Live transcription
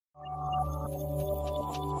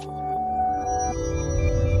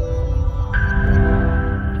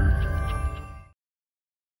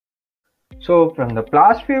So from the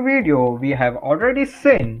last few video, we have already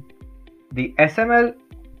seen the SAML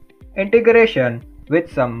integration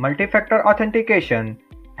with some multi-factor authentication,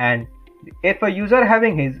 and if a user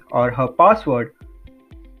having his or her password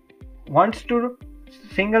wants to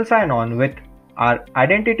single sign-on with our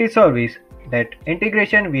identity service, that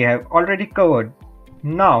integration we have already covered.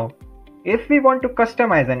 Now, if we want to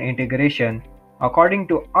customize an integration according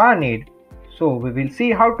to our need, so we will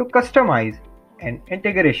see how to customize an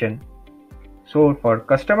integration. So for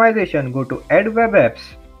customization, go to Add Web Apps,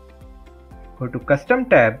 go to Custom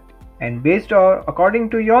tab, and based on according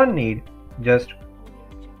to your need, just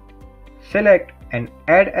select and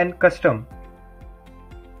add and custom.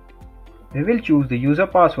 We will choose the user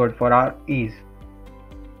password for our ease.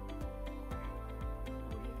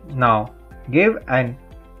 Now give an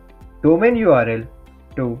domain URL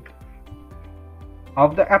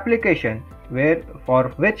of the application for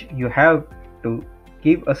which you have to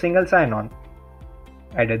give a single sign-on.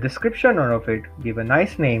 Add a description of it, give a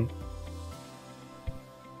nice name.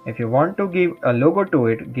 If you want to give a logo to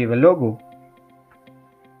it, give a logo.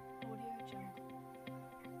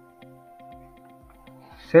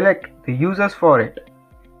 Select the users for it.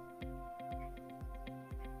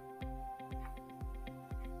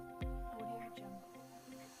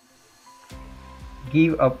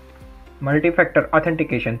 Give a multi-factor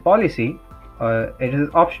authentication policy. It is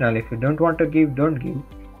optional. If you don't want to give, don't give.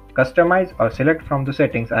 Customize or select from the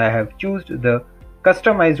settings. I have chosen the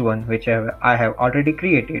customized one which I have already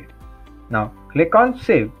created. Now click on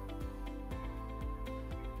save.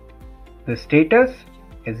 The status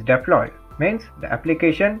is deployed, means the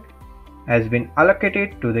application has been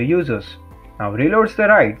allocated to the users. Now reloads the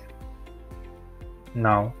writes.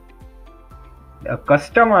 Now a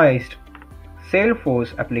customized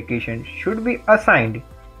Salesforce application should be assigned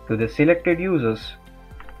to the selected users.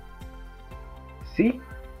 See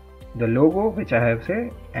the logo which I have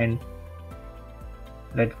said, and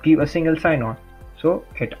let's give a single sign-on. So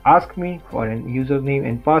it asks me for a username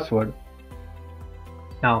and password.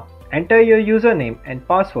 Now enter your username and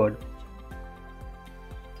password.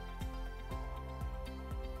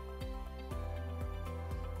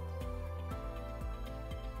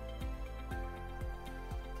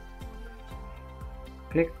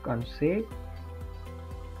 Click on save.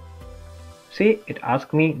 See, it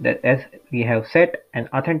asks me that as we have set an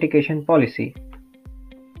authentication policy.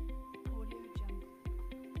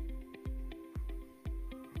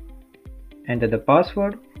 Enter the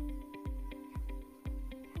password.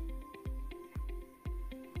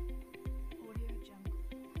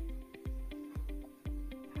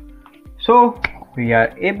 So we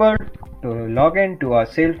are able to log in to our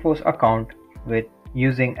Salesforce account with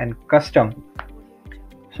using a custom.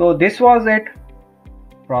 So this was it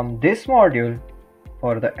from this module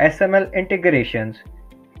for the SAML integrations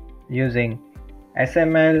using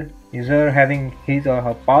SAML, user having his or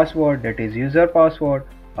her password, that is user password,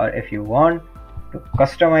 or if you want to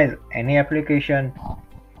customize any application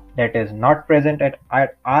that is not present at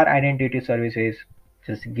our identity services,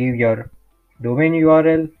 just give your domain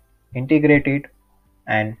URL, integrate it,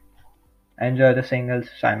 and enjoy the single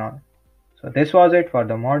sign-on. So this was it for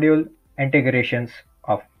the module integrations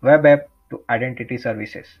of web app to identity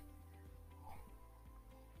services.